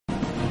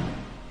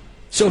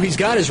So he's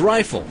got his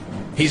rifle,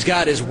 he's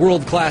got his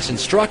world-class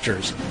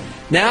instructors.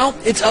 Now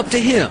it's up to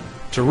him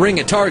to ring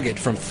a target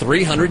from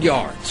 300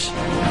 yards.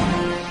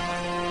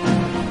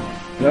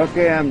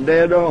 Okay, I'm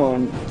dead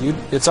on.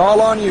 It's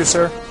all on you,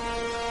 sir.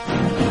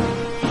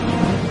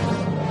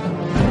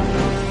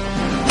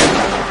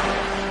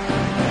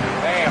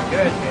 Bam,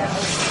 good, yeah.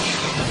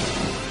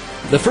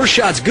 The first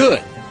shot's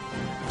good.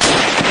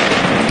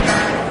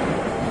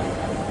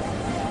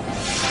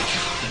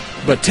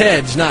 But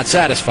Ted's not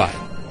satisfied.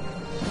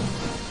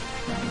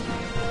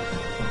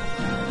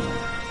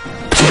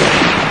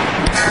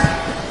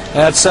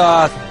 That's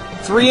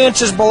 3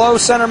 inches below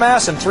center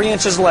mass and 3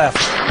 inches left.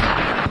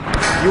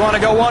 You want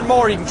to go one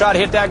more, you can try to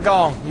hit that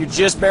gong. You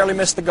just barely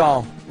missed the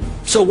gong.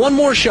 So one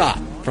more shot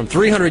from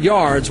 300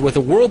 yards with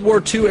a World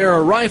War II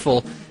era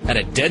rifle at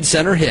a dead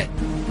center hit.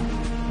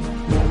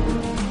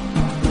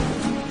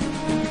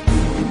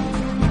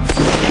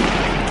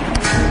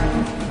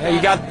 Yeah,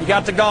 you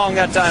got the gong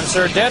that time,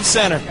 sir. Dead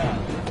center.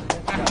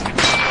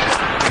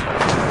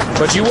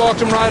 But you walked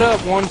him right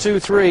up. 1,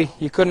 2, 3.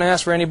 You couldn't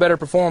ask for any better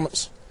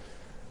performance.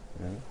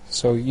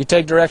 So you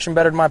take direction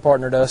better than my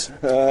partner does.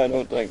 I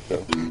don't think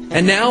so.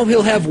 And now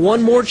he'll have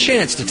one more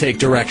chance to take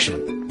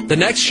direction. The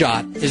next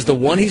shot is the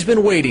one he's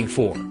been waiting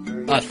for.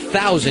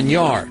 1,000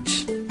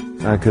 yards.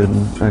 I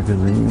couldn't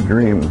even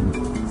dream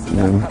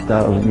in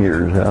 1,000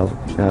 years how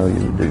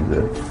you'd do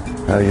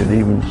that. How you'd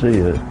even see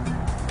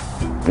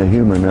a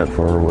human that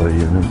far away,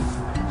 you know.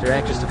 So you're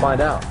anxious to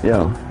find out.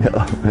 Yeah.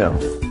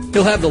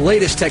 He'll have the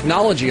latest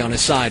technology on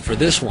his side for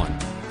this one.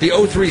 The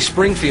 03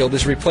 Springfield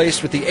is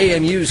replaced with the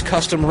AMU's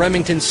custom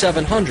Remington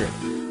 700,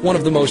 one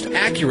of the most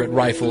accurate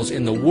rifles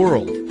in the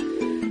world.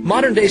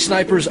 Modern-day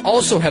snipers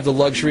also have the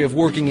luxury of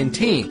working in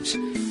teams.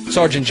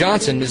 Sergeant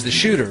Johnson is the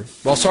shooter,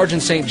 while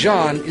Sergeant St.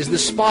 John is the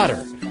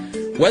spotter.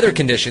 Weather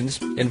conditions,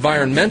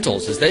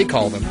 environmentals as they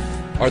call them,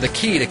 are the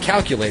key to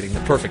calculating the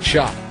perfect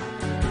shot.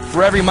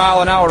 For every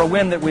mile an hour of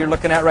wind that we're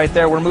looking at right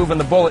there, we're moving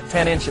the bullet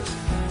 10 inches.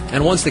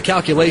 And once the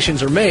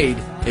calculations are made,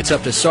 it's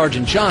up to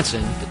Sergeant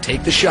Johnson to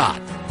take the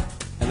shot.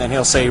 And then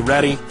he'll say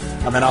ready,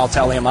 and then I'll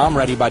tell him I'm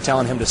ready by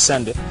telling him to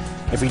send it.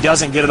 If he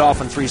doesn't get it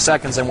off in 3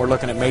 seconds, then we're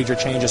looking at major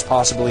changes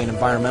possibly in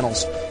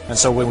environmentals, and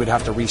so we would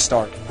have to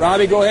restart.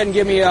 Robbie, go ahead and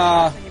give me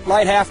a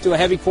light half to a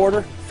heavy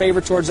quarter.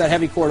 Favor towards that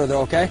heavy quarter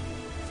though, okay?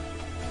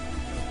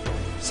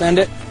 Send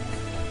it.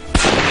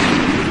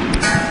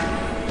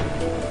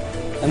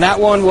 And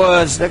that one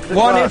was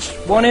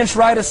 1 inch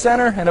right of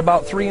center and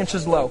about 3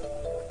 inches low.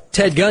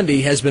 Ted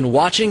Gundy has been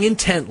watching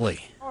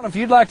intently. If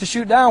you'd like to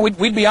shoot down,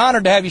 we'd be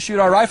honored to have you shoot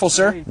our rifle,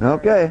 sir.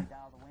 Okay.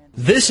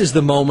 This is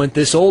the moment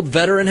this old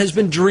veteran has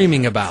been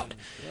dreaming about,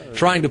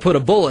 trying to put a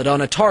bullet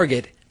on a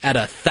target at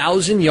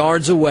 1,000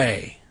 yards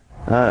away.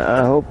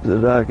 I hope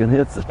that I can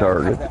hit the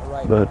target,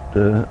 but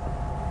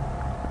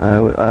I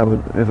would,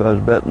 if I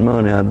was betting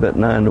money, I'd bet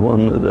 9 to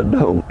 1 that I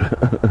don't.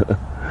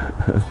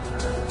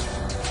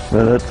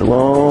 But that's a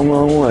long,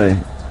 long way.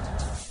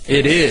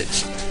 It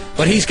is.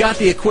 But he's got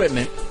the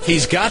equipment,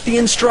 he's got the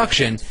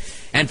instruction,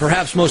 and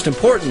perhaps most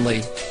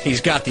importantly,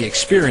 he's got the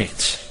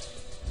experience.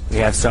 We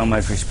have so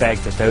much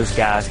respect that those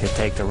guys could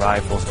take the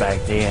rifles back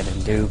then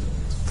and do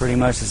pretty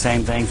much the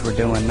same things we're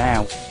doing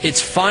now.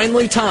 It's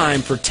finally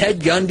time for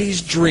Ted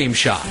Gundy's dream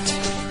shot.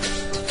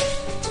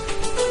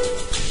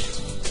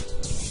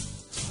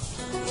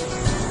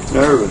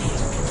 Nervous.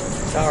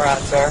 It's all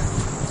right, sir.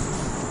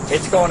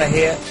 It's going to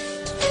hit.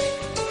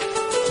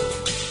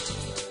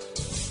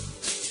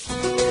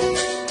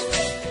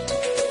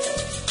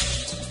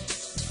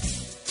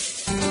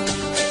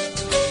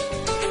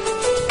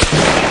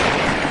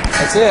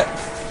 That's it.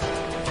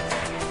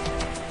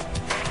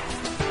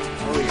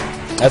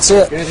 That's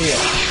it. Good hit.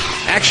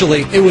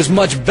 Actually, it was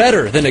much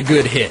better than a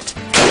good hit.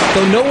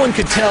 Though no one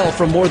could tell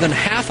from more than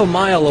half a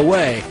mile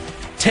away,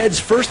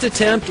 Ted's first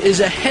attempt is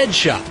a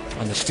headshot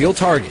on the steel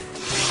target.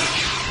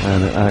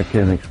 And I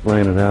can't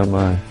explain it, how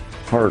my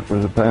heart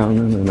was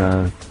pounding and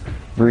I was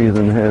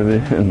breathing heavy,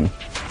 and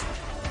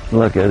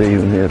lucky I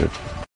even hit it.